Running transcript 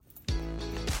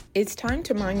It's time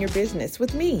to mind your business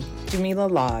with me, Jamillah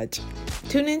Lodge.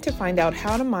 Tune in to find out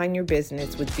how to mind your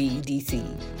business with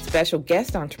BEDC, special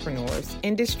guest entrepreneurs,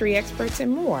 industry experts,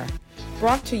 and more.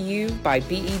 Brought to you by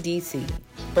BEDC.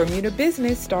 Bermuda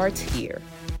Business starts here.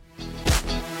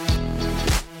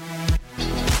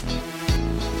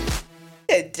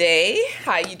 Good day.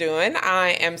 How you doing?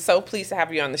 I am so pleased to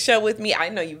have you on the show with me. I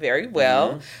know you very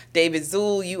well. Mm-hmm. David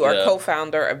Zuill, you are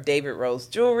co-founder of DavidRose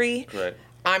Jewelry. Correct.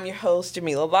 I'm your host,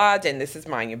 Jamillah Lodge, and this is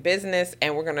Mind Your Business,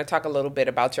 and we're going to talk a little bit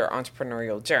about your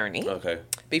entrepreneurial journey. Okay.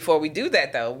 Before we do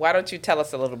that, though, why don't you tell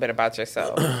us a little bit about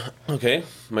yourself? Okay.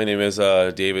 My name is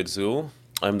David Zuill.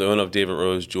 I'm the owner of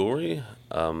DavidRose Jewelry.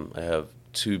 I have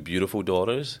two beautiful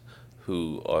daughters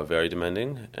who are very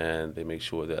demanding, and they make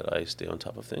sure that I stay on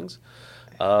top of things.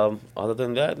 Other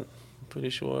than that, I'm pretty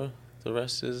sure the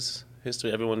rest is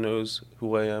history. Everyone knows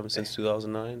who I am since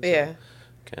 2009. So yeah.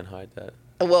 Can't hide that.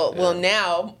 Well,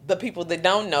 now the people that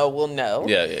don't know will know.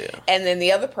 Yeah. And then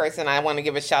the other person I want to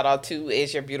give a shout out to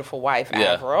is your beautiful wife,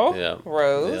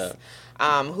 Rose,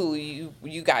 who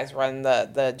you guys run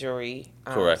the jewelry.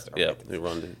 Correct. Yeah, we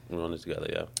run it together.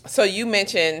 Yeah. So you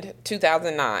mentioned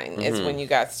 2009 is when you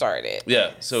got started.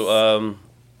 Yeah. So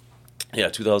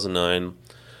 2009.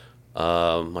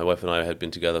 My wife and I had been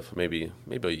together for maybe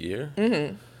a year,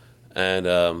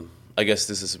 and I guess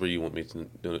this is where you want me to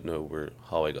know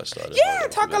how I got started. Yeah,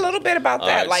 talk a little bit about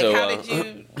that. Right, how did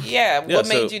you? What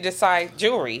made you decide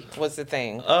jewelry was the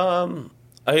thing?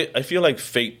 I feel like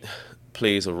fate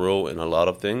plays a role in a lot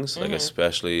of things, like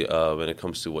especially when it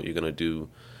comes to what you're gonna do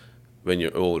when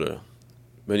you're older.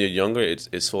 When you're younger,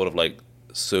 it's sort of like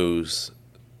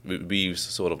weaves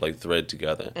sort of like thread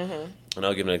together. And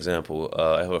I'll give an example.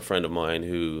 I have a friend of mine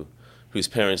whose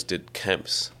parents did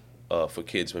camps for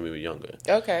kids when we were younger.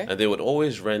 Okay. And they would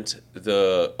always rent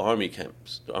the army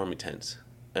camps, the army tents.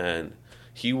 And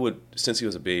he would, since he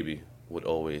was a baby, would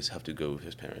always have to go with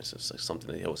his parents. It's like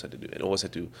something that he always had to do. And always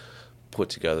had to put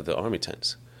together the army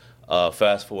tents.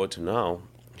 Fast forward to now,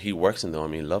 he works in the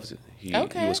army. He loves it. He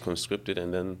was conscripted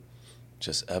and then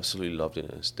just absolutely loved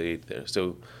it and stayed there.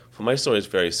 So for my story, it's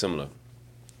very similar.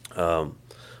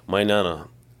 My Nana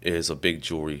is a big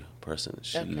jewelry person.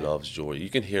 She loves jewelry. You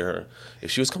can hear her. If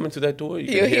she was coming through that door, you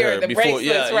can hear her the before.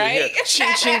 Bracelets, right? You hear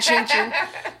ching, ching, ching, ching.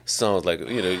 Sounds like,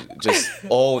 just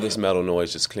all this metal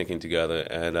noise just clinking together.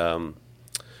 And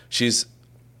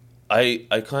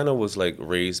I kind of was like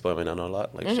raised by my Nana a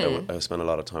lot. Like I spent a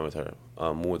lot of time with her,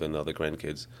 more than the other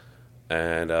grandkids.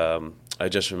 And I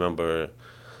just remember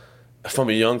from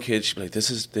a young kid, she'd be like, this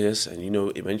is this, and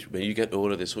when you get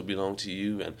older, this will belong to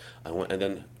you. And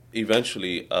then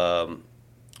eventually,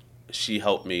 she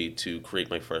helped me to create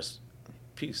my first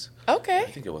piece. Okay. I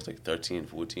think it was like 13,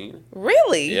 14.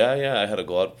 Really? Yeah. I had a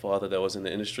godfather that was in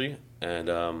the industry,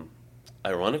 and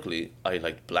ironically, I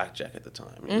liked blackjack at the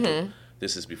time.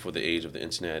 This is before the age of the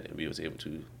internet, and we was able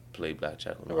to play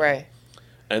blackjack online. Right.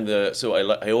 And so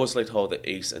I always liked how the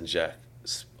ace and jack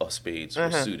of spades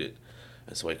were suited.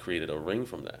 And so I created a ring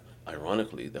from that.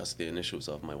 Ironically, that's the initials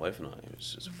of my wife and I.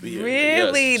 It's just weird.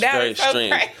 Really? Yes, that's so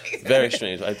strange. Crazy. Very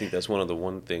strange. I think that's one of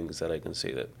the things that I can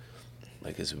say that,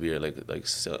 like, is weird. Like the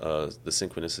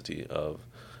synchronicity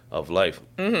of life.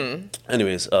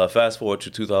 Anyways, fast forward to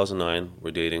 2009.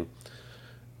 We're dating,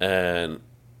 and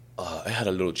I had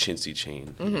a little chintzy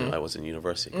chain. I was in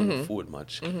university. I couldn't afford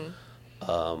much.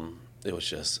 It was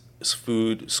just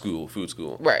food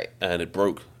school. Right. And it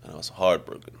broke, and I was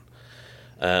heartbroken.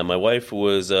 My wife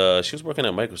was she was working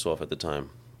at Microsoft at the time.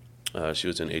 She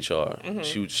was in HR.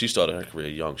 She started her career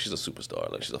young. She's a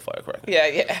superstar. Like, she's a firecracker.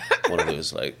 Yeah. One of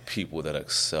those like people that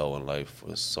excel in life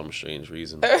for some strange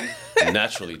reason.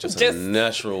 Naturally, just a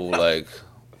natural like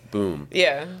boom.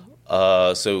 Yeah.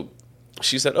 So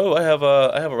she said, "Oh, I have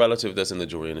a relative that's in the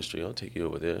jewelry industry. I'll take you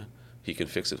over there. He can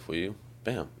fix it for you."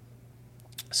 Bam.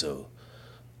 So,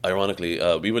 ironically,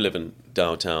 we were living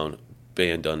downtown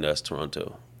Bay and Dundas,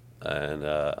 Toronto. And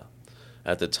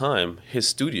at the time, his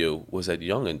studio was at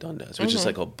Yonge and Dundas, which is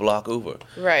like a block over.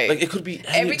 Right. Like, it could be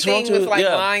everything Toronto, was like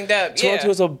lined up. Toronto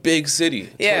is a big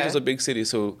city. Yeah. Toronto's a big city.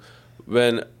 So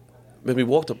when we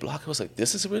walked a block, I was like,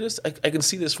 this is where this. I can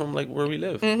see this from like where we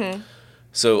live.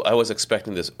 So I was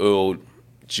expecting this old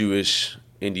Jewish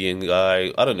Indian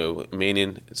guy. I don't know,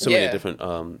 Manian. So many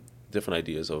different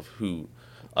ideas of who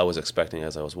I was expecting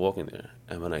as I was walking there.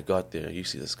 And when I got there, you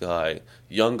see this guy,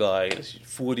 young guy,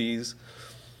 40s,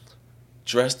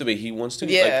 dressed the way he wants to,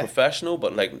 like professional,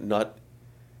 but like not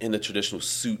in the traditional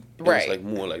suit. It was like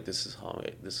more like, this is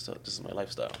my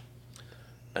lifestyle.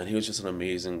 And he was just an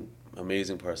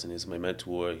amazing person. He's my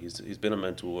mentor. He's been a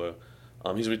mentor.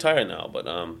 He's retired now, but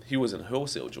he was in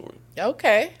wholesale jewelry.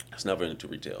 Okay. He's never into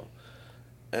retail.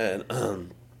 And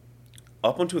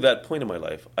up until that point in my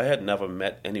life, I had never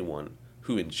met anyone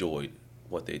who enjoyed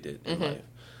what they did in life.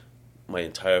 My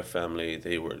entire family,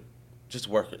 they were just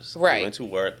workers. Right. They went to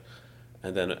work,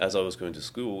 and then as I was going to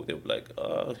school, they were like,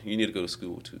 you need to go to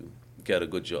school to get a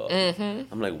good job.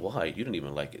 I'm like, why? You didn't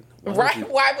even like it.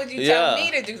 Why would you tell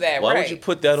me to do that? Why would you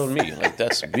put that on me? Like,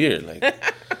 that's weird. Like,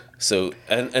 so,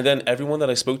 and then everyone that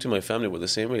I spoke to in my family were the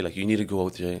same way. Like, you need to go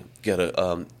out there, get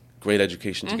a great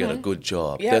education to get a good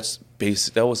job. Yep. That's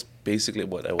basic. That was basically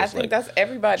what I was. I think that's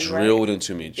everybody, drilled right?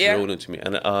 into me.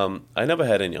 And I never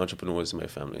had any entrepreneurs in my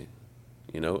family,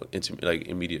 into like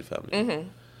immediate family.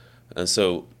 And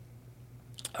so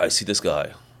I see this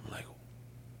guy, I'm like,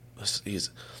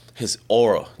 his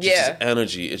aura, his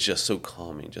energy is just so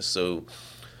calming, just so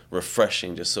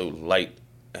refreshing, just so light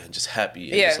and just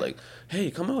happy. And just like, hey,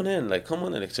 come on in. Like, come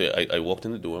on in. So I walked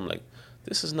in the door. I'm like,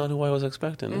 this is not who I was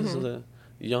expecting. This is a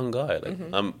young guy.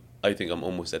 Like, I think I'm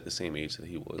almost at the same age that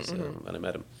he was when I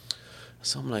met him.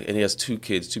 So I'm like, and he has two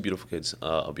beautiful kids,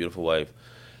 a beautiful wife,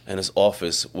 and his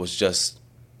office was just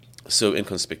so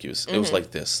inconspicuous. It was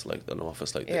like this, like an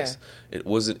office like this. It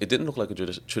didn't look like a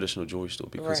traditional jewelry store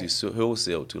because he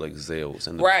wholesaled to like Zales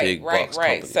and the big box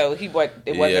companies. So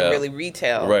it wasn't really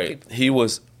retail. Right. He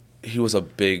was a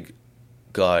big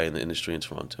guy in the industry in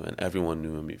Toronto, and everyone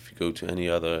knew him. If you go to any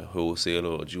other wholesaler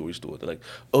or jewelry store, they're like,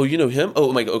 "Oh, you know him?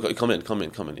 Oh my God, okay, come in."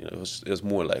 It was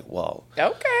more like, wow.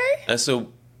 Okay. And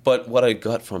so, but what I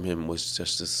got from him was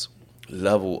just this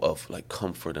level of like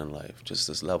comfort in life, just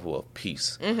this level of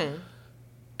peace.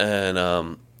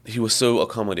 And he was so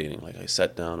accommodating. Like, I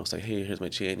sat down, I was like, "Hey, here's my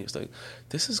chain." He was like,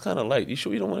 "This is kind of light. You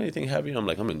sure you don't want anything heavy?" I'm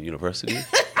like, "I'm in university,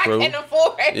 bro. I can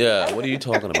afford it." Yeah, what are you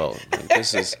talking about? Like,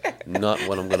 this is not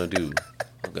what I'm gonna do.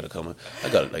 I'm gonna come. I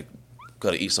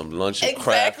gotta eat some lunch and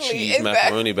Kraft cheese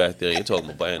macaroni back there. You're talking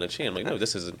about buying a chain. I'm like, no,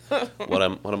 this isn't what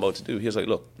I'm about to do. He was like,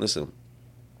 look, listen,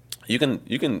 I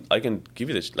can give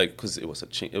you this, like, because it was a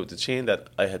chain. It was the chain that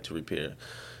I had to repair.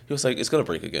 He was like, it's gonna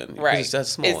break again. Right. It's that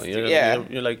small. You're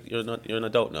an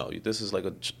adult now. This is like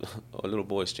a little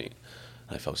boy's chain.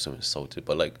 I felt so insulted,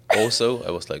 but like also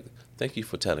I was like, thank you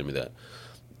for telling me that.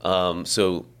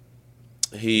 So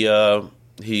he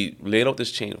laid out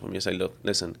this chain for me. He said, look,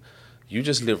 listen, you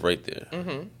just live right there.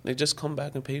 They just come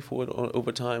back and pay for it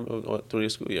over time or through your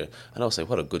school year. And I was like,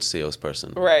 what a good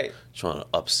salesperson. Right. Trying to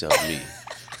upsell me.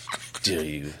 Dare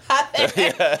you. How did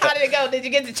it go? Did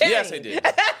you get the chain? Yes, I did.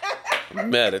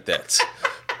 I'm mad at that.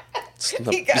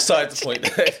 Besides the point,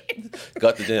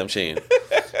 got the damn chain.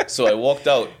 So I walked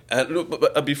out. And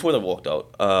but before I walked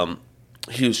out,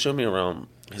 he was showing me around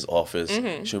his office,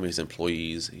 showed me his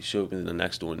employees. He showed me the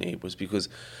next door neighbors, because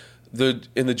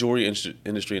in the jewelry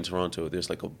industry in Toronto, there's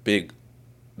like a big,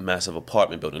 massive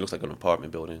apartment building. It looks like an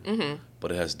apartment building,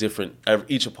 but it has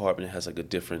each apartment has like a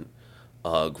different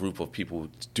group of people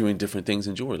doing different things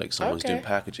in jewelry. Like, someone's doing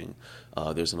packaging.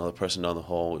 There's another person down the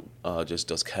hall just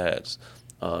does CADs.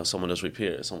 Someone does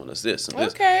repairs. Someone does this and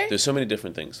this. There's so many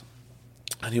different things.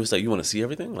 And he was like, "You want to see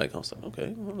everything?" Like, I was like,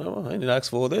 "Okay, well, no, I didn't ask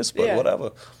for this, but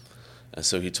whatever." And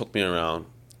so he took me around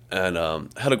and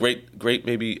had a great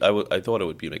maybe I thought it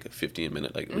would be like a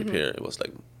 15-minute like repair. It was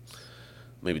like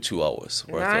maybe 2 hours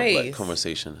worth of like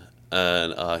conversation.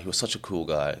 And he was such a cool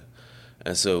guy.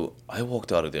 And so I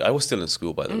walked out of there. I was still in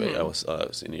school, by the way. I was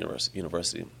in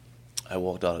university. I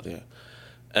walked out of there.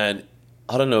 And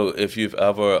I don't know if you've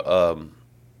ever,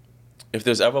 if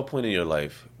there's ever a point in your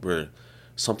life where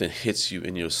something hits you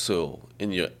in your soul,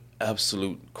 in your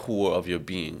absolute core of your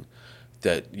being,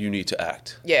 that you need to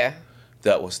act. Yeah.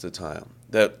 That was the time.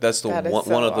 That's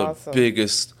one of the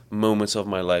biggest moments of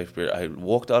my life, where I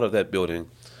walked out of that building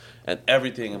and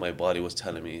everything in my body was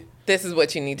telling me, this is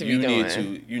what you need to be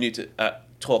doing. You need to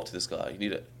talk to this guy. You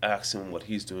need to ask him what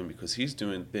he's doing, because he's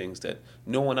doing things that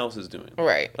no one else is doing.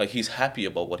 Right. Like, he's happy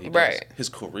about what he does. Right. His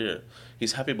career.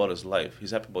 He's happy about his life.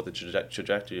 He's happy about the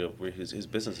trajectory of where his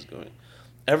business is going.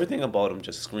 Everything about him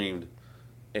just screamed,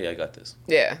 hey, I got this.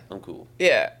 Yeah. I'm cool.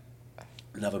 Yeah.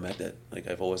 Never met that. Like,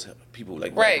 I've always had people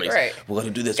like, right. We're going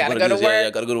to do this. Gotta go to work. Yeah,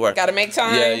 gotta go to work. Gotta make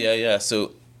time. Yeah.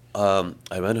 So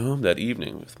I went home that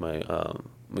evening with my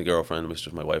girlfriend, which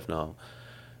is my wife now,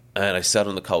 and I sat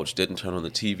on the couch, didn't turn on the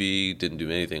TV, didn't do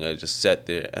anything. I just sat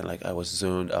there and like I was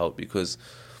zoned out, because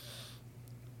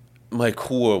my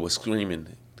core was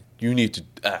screaming, you need to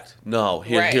act now.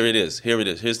 Here it is.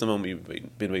 Here's the moment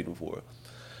you've been waiting for.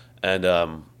 And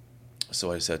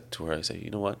so I said to her, you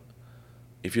know what?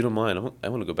 If you don't mind, I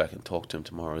want to go back and talk to him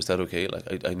tomorrow. Is that okay?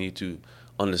 Like, I need to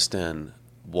understand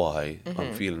why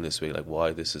I'm feeling this way, like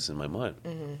why this is in my mind.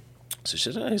 So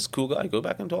she said, he's a cool guy. Go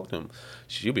back and talk to him.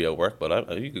 She'll be at work, but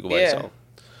you could go by yourself.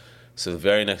 So the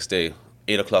very next day,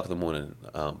 8:00 in the morning.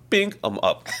 Bing, I'm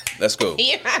up. Let's go.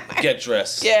 Get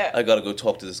dressed. Yeah. I gotta go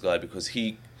talk to this guy because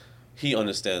he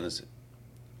understands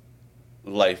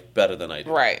life better than I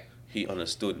do. Right. He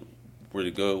understood where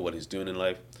to go, what he's doing in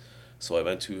life. So I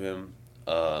went to him.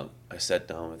 I sat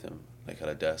down with him, like at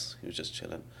a desk. He was just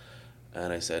chilling,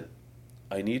 and I said,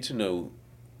 "I need to know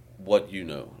what you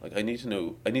know. Like I need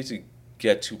to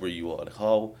get to where you are. Like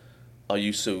how are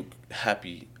you so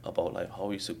happy about life? How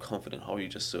are you so confident? How are you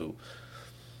just so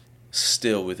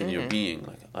still within your being?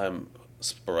 Like I'm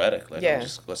sporadic. Like I'm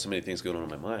just got so many things going on in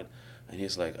my mind." And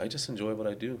he's like, "I just enjoy what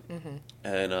I do."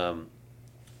 And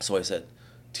so I said,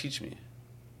 teach me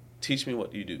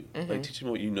what you do. Like teach me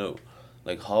what you know.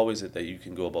 Like how is it that you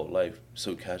can go about life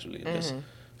so casually and just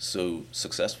so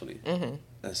successfully?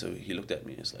 And so he looked at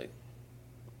me. It's like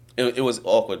it was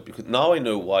awkward because now I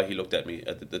know why he looked at me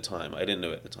at the time. I didn't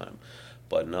know at the time,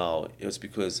 but now it was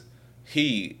because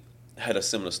he had a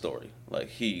similar story. Like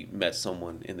he met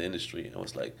someone in the industry and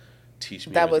was like, teach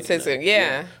me. That was his,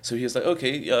 yeah. So he was like,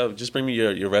 okay, just bring me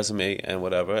your resume and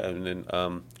whatever, and then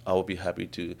I will be happy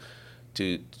to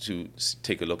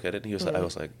take a look at it. And he was like, I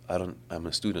was like, I'm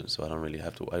a student, so I don't really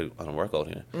have to. I don't work out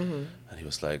here. And he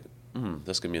was like,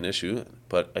 that's gonna be an issue.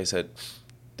 But I said,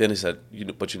 then he said,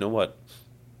 but you know what?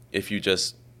 If you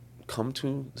just come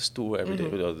to the store every day,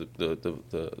 or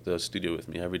the studio with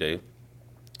me every day,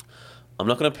 I'm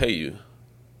not gonna pay you,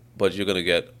 but you're gonna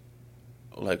get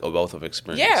like a wealth of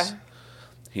experience. Yeah.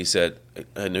 He said,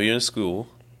 I know you're in school,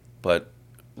 but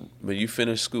when you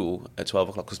finish school at 12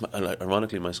 o'clock, because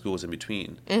ironically my school was in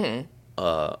between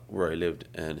where I lived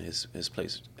and his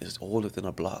place. It's all within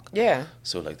a block. Yeah.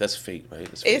 So like that's fate, right?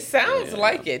 It's fate. It sounds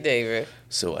like it, David.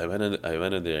 So I went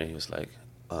in there and he was like,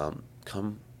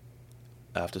 come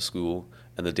after school,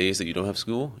 and the days that you don't have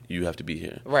school, you have to be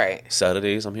here. Right.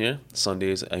 Saturdays I'm here.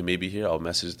 Sundays I may be here. I'll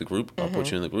message the group. I'll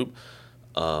put you in the group.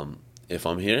 If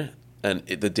I'm here, and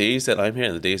the days that I'm here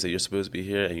and the days that you're supposed to be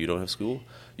here and you don't have school,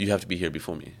 you have to be here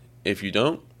before me. If you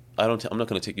don't, I'm not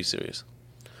going to take you serious.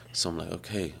 So I'm like,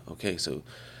 okay. So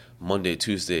Monday,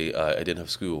 Tuesday, I didn't have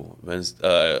school.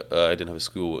 Wednesday, I didn't have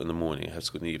school in the morning. I had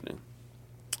school in the evening.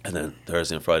 And then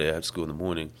Thursday and Friday, I had school in the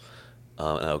morning,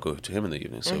 and I'll go to him in the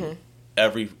evening. So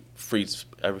every free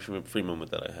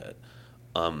moment that I had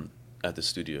at the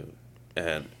studio.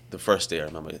 And the first day I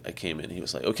remember I came in, he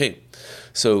was like, okay,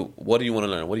 so what do you want to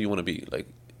learn? What do you want to be? Like,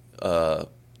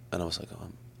 and I was like,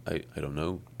 I don't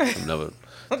know. I'm never,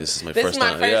 this is my first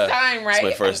time. This is my first time, right?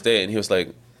 It's my first day. And he was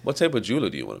like, what type of jeweler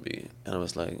do you want to be? And I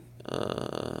was like,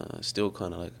 still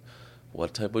kind of like,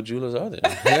 what type of jewelers are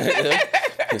there?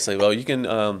 He's like, well, you can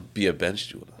be a bench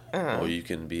jeweler, or you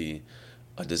can be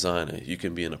a designer. You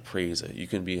can be an appraiser. You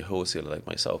can be a wholesaler like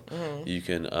myself. You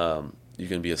can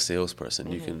be a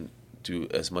salesperson. You can do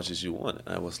as much as you want.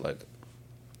 And I was like,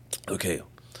 okay,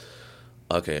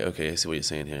 I see what you're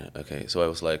saying here. Okay, so I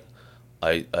was like,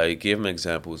 I gave him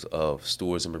examples of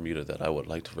stores in Bermuda that I would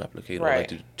like to replicate,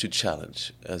 right. I'd like to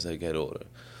challenge as I get older.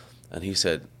 And he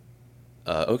said,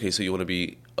 okay, so you want to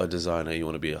be a designer, you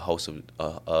want to be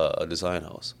a design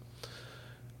house.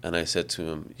 And I said to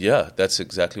him, yeah, that's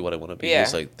exactly what I want to be. Yeah. He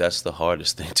was like, that's the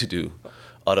hardest thing to do.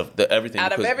 Out of everything,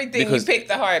 you picked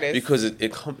the hardest because it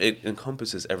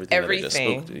encompasses everything that I just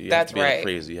spoke to. You have to be an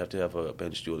appraiser. You have to have a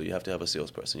bench jeweler. You have to have a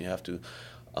salesperson. You have to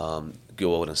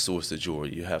go out and source the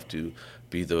jewelry. You have to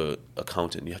be the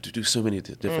accountant. You have to do so many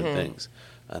different things.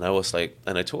 And I was like,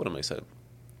 and I told him, I said,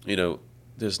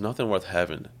 there's nothing worth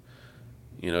having.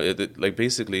 Like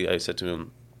basically, I said to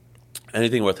him,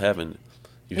 anything worth having,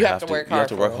 you have to work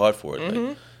hard for it.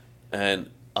 Like, and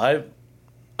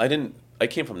I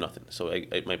came from nothing, so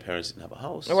my parents didn't have a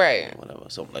house, right? Or whatever.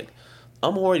 So I'm like,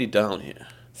 I'm already down here.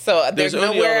 So there's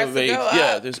nowhere else to go.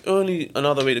 Yeah, there's only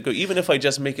another way to go. Even if I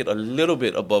just make it a little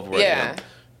bit above where I am,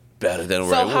 better than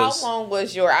where I was. So how long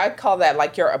was I call that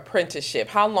like your apprenticeship?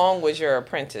 How long was your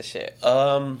apprenticeship?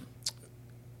 4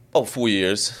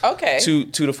 years. Okay. 2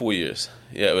 to 4 years.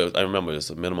 Yeah, I remember it's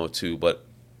a minimum of 2, but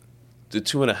the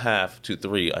 2.5 to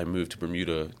 3, I moved to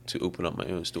Bermuda to open up my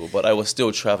own store, but I was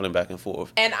still traveling back and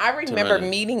forth. And I remember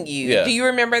meeting you. Yeah. Do you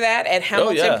remember that at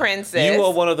Hamilton Princess? You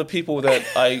are one of the people that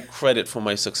I credit for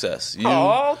my success. You,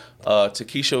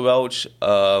 Takesha Welch,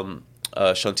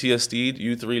 Shantia Steed,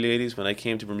 you 3 ladies. When I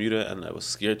came to Bermuda and I was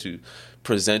scared to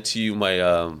present to you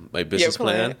my business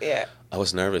plan, I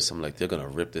was nervous. I'm like, they're gonna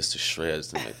rip this to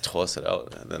shreds and like toss it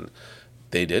out, and then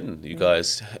they didn't. You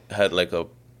guys had like a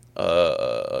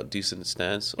decent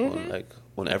stance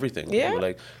on everything. Yeah. You were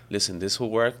like, listen, this will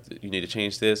work. You need to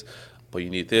change this, but you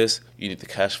need this. You need the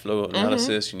cash flow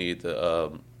analysis. You need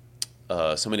the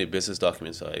so many business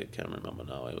documents. I can't remember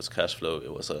now. It was cash flow.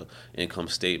 It was a income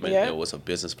statement. It was a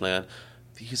business plan.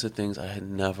 these are things I had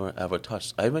never, ever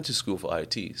touched. I went to school for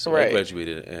IT. So Right. I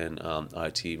graduated in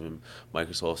IT, and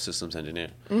Microsoft Systems Engineer.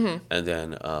 And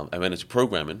then I went into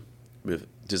programming with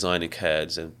designing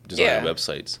CADs and designing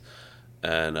websites.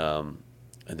 And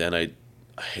then I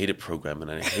hated programming,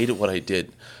 and I hated what I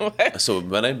did. So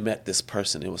when I met this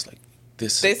person, it was like,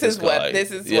 this is what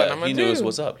I'm gonna do. He knows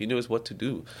what's up. He knows what to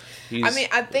do. I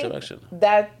think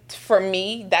that for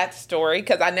me, that story,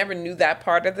 because I never knew that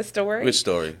part of the story. Which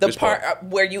story? The part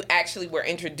where you actually were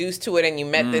introduced to it and you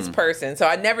met this person. So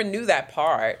I never knew that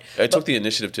part. I took the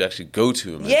initiative to actually go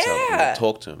to him and tell him and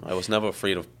talk to him. I was never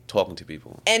afraid of talking to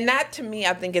people. And that, to me,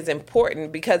 I think is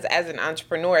important, because as an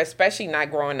entrepreneur, especially not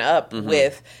growing up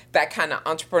with that kind of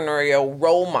entrepreneurial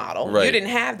role model, you didn't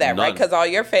have that, right? Because all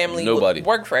your family would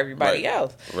work for everybody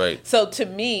else. Right. So to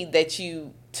me, that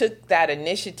you took that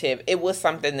initiative, it was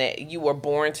something that you were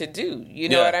born to do. You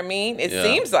know what I mean? It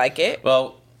seems like it.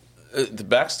 Well, the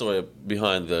backstory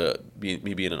behind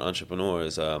me being an entrepreneur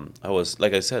is I was,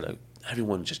 like I said,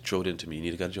 everyone just drove into me. You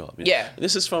need to get a job. Yeah. And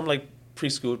this is from like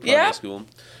preschool, primary school.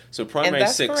 So primary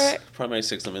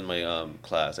six, I'm in my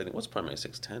class. I think, what's primary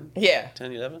 6? 10? Yeah.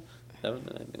 10, 11? 11,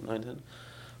 I think 9, 10.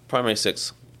 Primary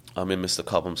 6, I'm in Mr.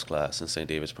 Cobham's class in St.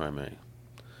 David's Primary.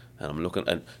 And I'm looking,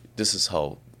 and this is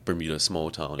how Bermuda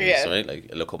small town is, right? Like,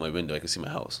 I look out my window, I can see my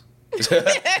house.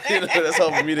 That's how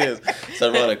Bermuda is. It's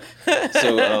ironic.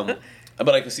 So,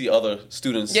 but I can see other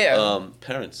students'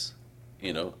 parents,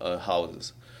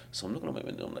 houses. So I'm looking at my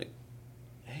window, I'm like,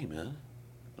 hey, man.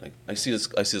 Like, I see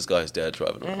this guy's dad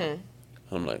driving around.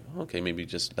 I'm like, okay, maybe he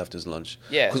just left his lunch.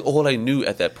 Yeah. Because all I knew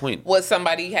at that point was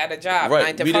somebody had a job,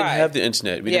 9 to 5. We didn't have the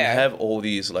internet. We didn't have all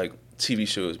these, like, TV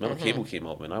shows. Remember, cable came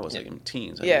out when I was, like, in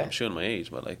teens. I'm showing my age,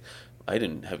 but, like, I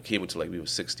didn't have cable till, like, we were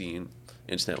 16.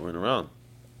 Internet weren't around.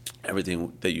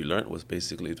 Everything that you learned was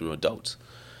basically through adults.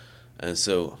 And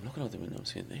so I'm looking out the window, I'm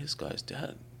saying, hey, this guy's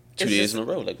dad. 2 days in a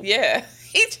row. Like,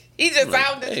 he's just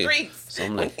out in the streets. So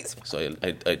I'm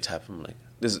like, I tap him, like,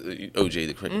 this is OJ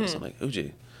the cricket. So I'm like,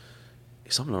 OJ,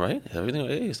 is something all right? Is everything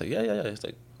okay? He's like, yeah. It's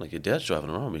like your dad's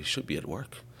driving around, but he should be at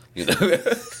work.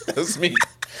 That's me.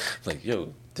 Like,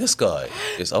 yo, this guy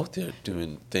is out there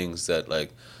doing things that,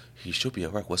 like, he should be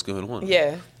at work. What's going on?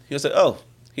 Yeah. He was like, oh,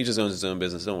 he just owns his own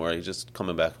business. Don't worry. He's just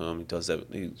coming back home. He does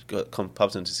that. He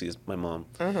pops in to see my mom.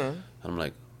 And I'm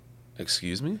like,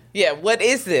 excuse me? Yeah, what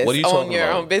is this? What are you talking your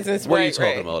about? own business? What are you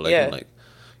talking about? Like, I'm like,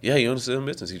 yeah, he owns his own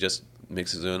business. He just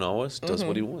makes his own hours, does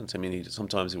what he wants. I mean,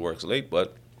 sometimes he works late,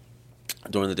 but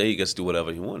during the day he gets to do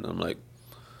whatever he wants. I'm like,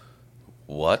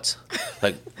 what?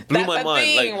 Like, blew my mind.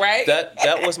 Thing, like, right?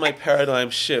 that was my paradigm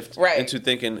shift into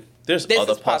thinking there's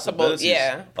other possibilities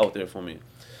out there for me.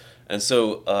 And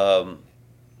so,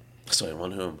 so I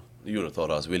run home. You would have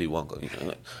thought I was Willy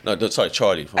Wonka. No, sorry,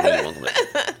 Charlie from Willy Wonka. I'm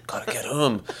like, gotta get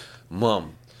home.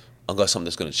 Mom, I got something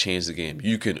that's going to change the game.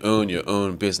 You can own your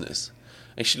own business.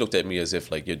 And she looked at me as if,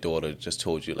 like, your daughter just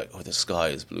told you, like, oh, the sky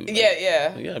is blue. Like,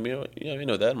 yeah, I mean, you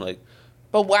know that. I'm like,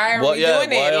 but why are we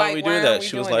doing it? Why are we doing that?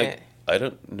 She was like, I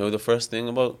don't know the first thing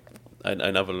about, I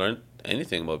never learned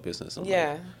anything about business. I'm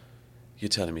like, you're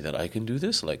telling me that I can do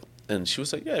this? Like, and she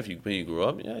was like, yeah, when you grow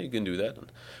up, you can do that.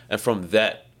 And from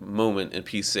that moment in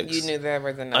P6, you knew there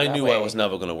was another I knew way. I was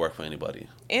never going to work for anybody.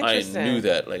 Interesting. I knew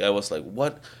that. Like, I was like,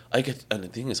 what? And the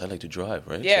thing is, I like to drive,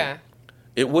 right? Yeah. So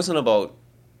it wasn't about,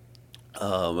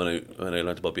 when I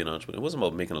learned about being an entrepreneur, it wasn't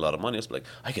about making a lot of money. It was like,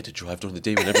 I get to drive during the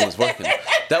day when everyone's working.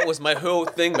 That was my whole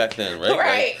thing back then, right?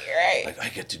 Right. Like, I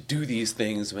get to do these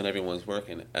things when everyone's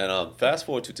working. And fast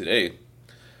forward to today,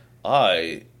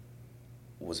 I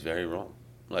was very wrong.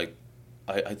 Like,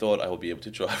 I thought I would be able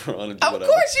to drive around and do whatever. Of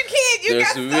course you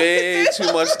can. There's way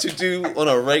too much to do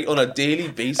on a daily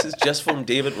basis just from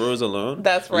DavidRose alone.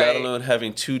 That's right. Let alone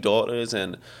having 2 daughters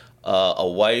and a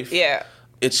wife. Yeah.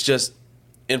 It's just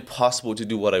impossible to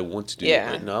do what I want to do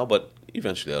right now, but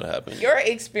eventually that'll happen. Your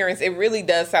experience, it really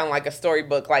does sound like a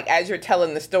storybook. Like, as you're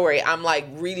telling the story, I'm like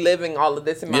reliving all of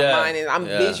this in my mind, and I'm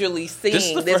visually seeing this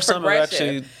progression. This is the first time I'm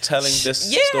actually telling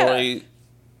this story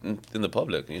in the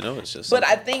public, it's just. But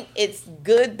I think it's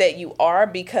good that you are,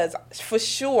 because for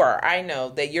sure I know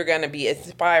that you're going to be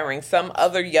inspiring some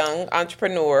other young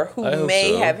entrepreneur who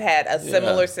may have had a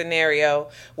similar scenario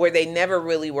where they never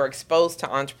really were exposed to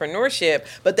entrepreneurship,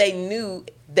 but they knew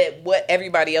that what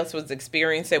everybody else was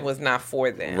experiencing was not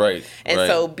for them. Right. And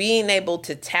so being able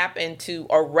to tap into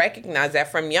or recognize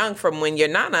that from when your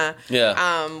nana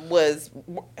was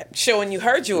showing you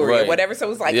her jewelry or whatever. So it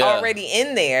was like already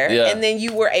in there. Yeah. And then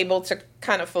you were able to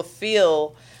kind of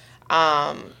fulfill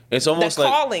it's almost the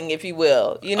calling, if you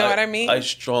will. You know what I mean? I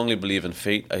strongly believe in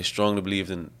fate. I strongly believe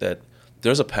in that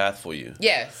there's a path for you.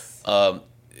 Yes.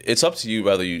 It's up to you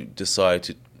whether you decide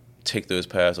to take those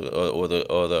paths or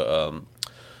the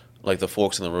like the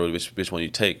forks in the road, which one you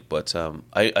take. But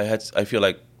I feel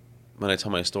like when I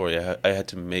tell my story, I had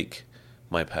to make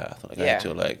my path. Like I had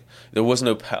to there was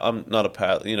no path. I'm not a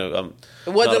path. You know, it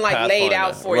wasn't like laid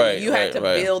out for you. You had to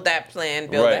build that plan,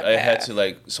 build that path. I had to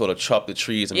like sort of chop the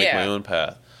trees and make my own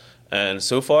path. And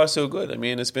so far, so good. I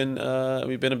mean, it's been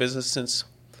we've been in business since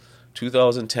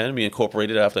 2010. We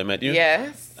incorporated after I met you.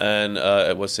 Yes. And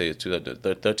I would say it's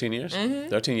 13 years.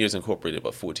 13 years incorporated,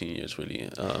 but 14 years really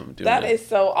doing that. Is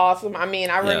so awesome. I mean,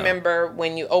 I remember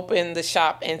when you opened the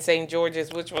shop in St.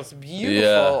 George's, which was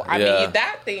beautiful. I mean,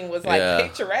 that thing was like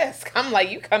picturesque. I'm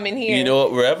like, you come in here. You know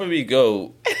what? Wherever we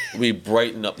go, we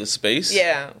brighten up the space.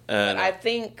 Yeah. And I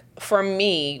think for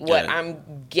me, what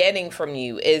I'm getting from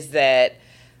you is that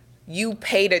you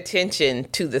paid attention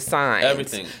to the signs.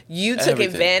 Everything. You took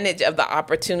advantage of the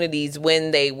opportunities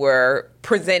when they were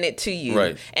presented to you.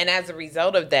 Right. And as a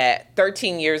result of that,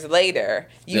 13 years later,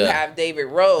 you have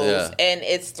DavidRose, and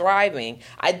it's thriving.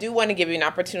 I do want to give you an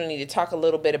opportunity to talk a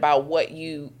little bit about what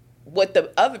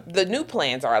the new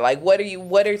plans are. Like,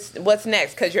 what's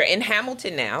next? Because you're in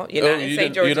Hamilton now. You're not in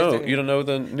St. George's. You don't know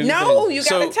the new No, thing? You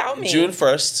got to tell me. June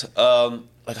 1st,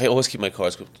 like I always keep my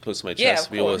cards close to my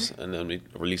chest. Yeah, and then we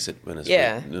release it when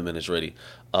it's ready.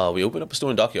 We open up a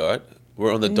store in Dockyard.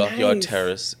 We're on the Dockyard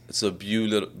Terrace. It's a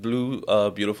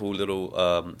beautiful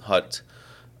little hut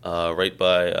right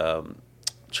by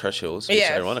Churchill's, which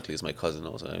ironically is my cousin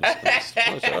also. All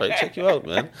right, check you out,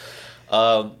 man.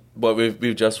 But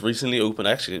we've just recently opened.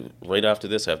 Actually, right after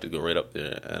this, I have to go right up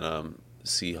there and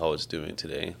see how it's doing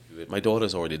today. My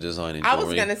daughter's already designing jewelry. I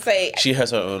was going to say, she has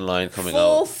her own line coming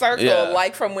full circle,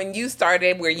 like from when you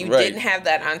started, where you didn't have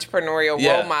that entrepreneurial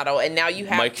role model, and now you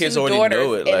have my kids two already daughters,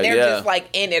 know it. and they're just like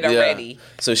in it already.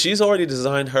 So she's already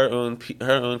designed her own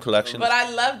collection. But I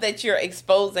love that you're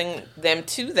exposing them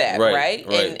to that, right?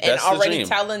 And already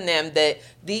telling them that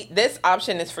this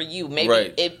option is for you.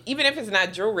 Maybe even if it's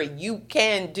not jewelry, you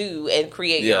can do and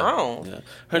create your own. Yeah.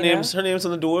 Her name's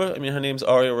on the door. I mean, her name's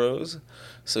Aria Rose.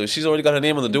 So she's already got her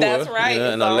name on the door. That's right. Yeah,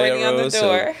 it's and already on the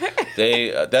door.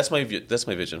 So that's my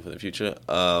vision for the future.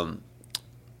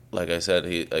 Like I said,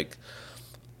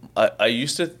 I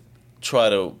used to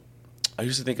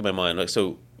think in my mind, like,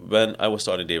 so when I was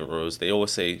starting DavidRose, they always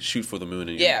say shoot for the moon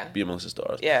and you be amongst the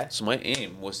stars. Yeah. So my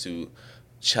aim was to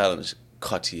challenge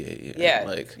Cartier, Van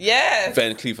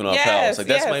Cleef and Arpels. Like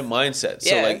that's my mindset.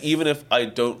 So like even if I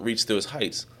don't reach those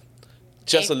heights,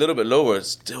 just a little bit lower, it's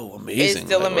still amazing. It's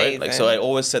still amazing. Right? Like, so I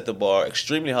always set the bar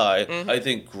extremely high. I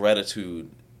think gratitude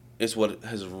is what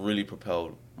has really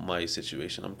propelled my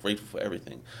situation. I'm grateful for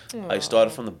everything. I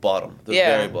started from the bottom, the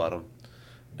very bottom.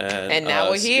 And now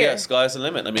we're here. Yeah, sky's the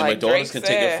limit. I mean, my daughters can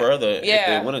take it further if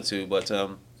they wanted to, but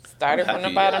started from the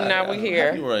bottom, now we're here.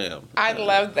 I'm happy where I am. I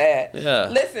love that. Yeah.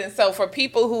 Listen, so for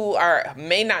people who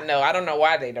may not know, I don't know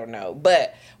why they don't know,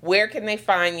 but where can they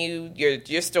find you,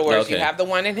 your stores? Okay. You have the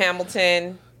one in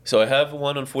Hamilton. So I have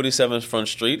one on 47th Front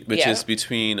Street, which is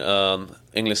between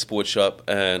English Sports Shop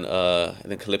and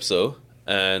then Calypso.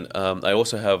 And I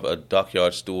also have a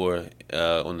Dockyard store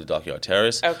on the Dockyard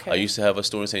Terrace. Okay. I used to have a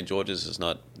store in St. George's. It's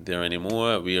not there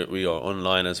anymore. We are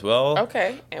online as well.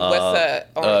 Okay. And what's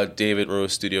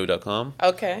DavidRoseStudio.com.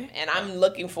 Okay. And I'm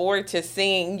looking forward to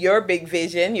seeing your big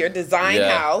vision, your design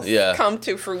house come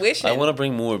to fruition. I want to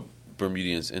bring more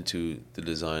Bermudians into the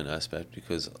design aspect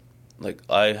because, like,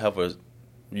 I have a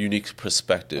unique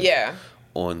perspective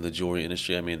on the jewelry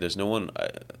industry. I mean, there's no one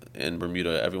in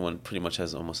Bermuda. Everyone pretty much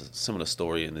has almost a similar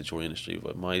story in the jewelry industry,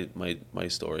 but my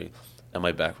story and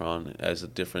my background has a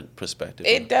different perspective.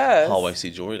 It does. How I see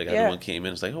jewelry. Like everyone came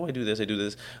in, it's like, oh, I do this, I do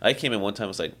this. I came in one time,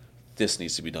 it's like, this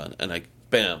needs to be done, and like,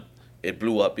 bam, it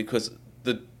blew up because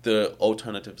the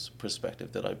alternative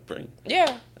perspective that I bring.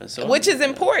 Yeah. And so, which is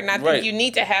important. I think you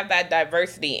need to have that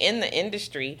diversity in the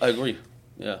industry. I agree.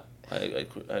 Yeah. I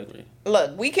agree.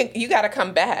 Look, you got to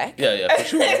come back. Yeah, for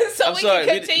sure. So I'm sorry.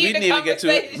 Can continue the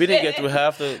conversation. We didn't get through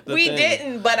half the we thing.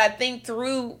 didn't, but I think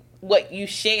through what you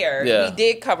shared, we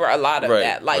did cover a lot of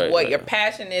that. Like what your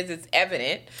passion is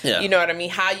evident. Yeah. You know what I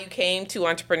mean? How you came to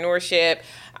entrepreneurship,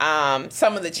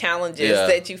 some of the challenges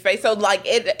that you face. So like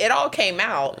it all came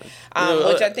out,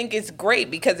 which I think is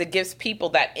great because it gives people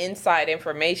that inside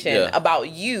information about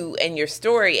you and your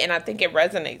story, and I think it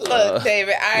resonates. Look,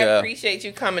 David, I appreciate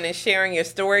you coming and sharing your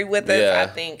story with us.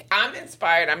 I think I'm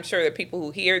inspired. I'm sure that people who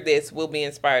hear this will be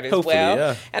inspired as well.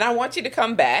 Yeah. And I want you to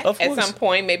come back at some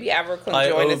point. Maybe Averill can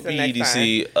join us the next time.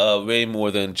 BDC way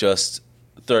more than just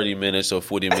 30 minutes or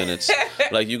 40 minutes.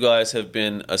 Like, you guys have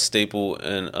been a staple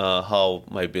in how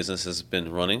my business has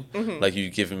been running. Like,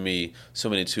 you've given me so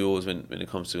many tools when it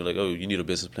comes to, like, oh, you need a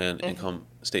business plan, income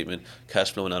statement,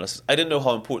 cash flow analysis. I didn't know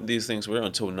how important these things were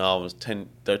until now. I was 10,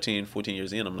 13, 14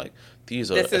 years in. I'm like,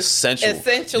 these are essential.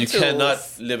 Essential you tools.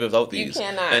 Cannot live without these. You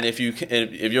cannot. And if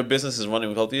your business is running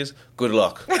without these, good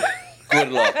luck. Good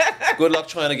luck. Good luck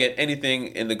trying to get anything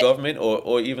in the government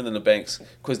or even in the banks,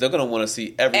 because they're going to want to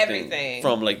see everything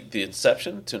from, like, the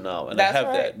inception to now. And I have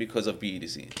that because of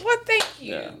BEDC. Well, thank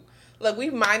you. Yeah. Look,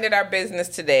 we've minded our business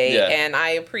today, and I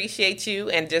appreciate you.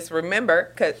 And just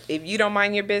remember, because if you don't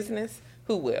mind your business,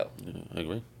 who will? Yeah, I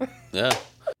agree. Yeah.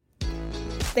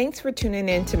 Thanks for tuning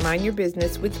in to Mind Your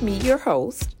Business with me, your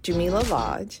host, Jamillah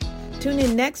Lodge. Tune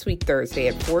in next week, Thursday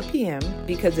at 4 p.m.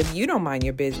 because if you don't mind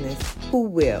your business, who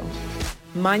will?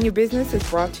 Mind Your Business is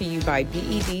brought to you by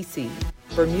BEDC.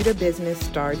 Bermuda Business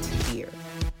starts here.